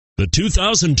The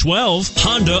 2012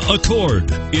 Honda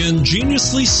Accord.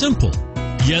 Ingeniously simple,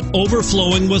 yet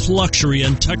overflowing with luxury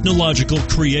and technological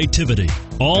creativity.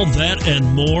 All that and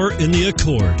more in the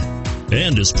Accord,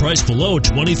 and is priced below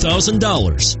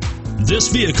 $20,000. This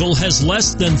vehicle has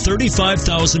less than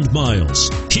 35,000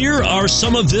 miles. Here are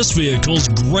some of this vehicle's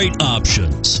great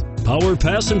options: power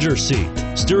passenger seat,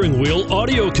 steering wheel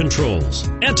audio controls,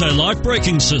 anti-lock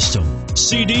braking system,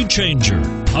 CD changer,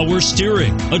 power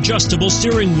steering, adjustable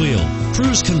steering wheel,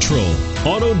 cruise control,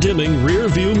 auto dimming rear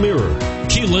view mirror,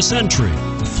 keyless entry,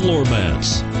 floor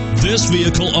mats. This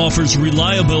vehicle offers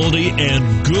reliability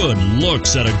and good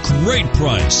looks at a great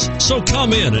price. So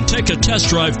come in and take a test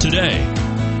drive today.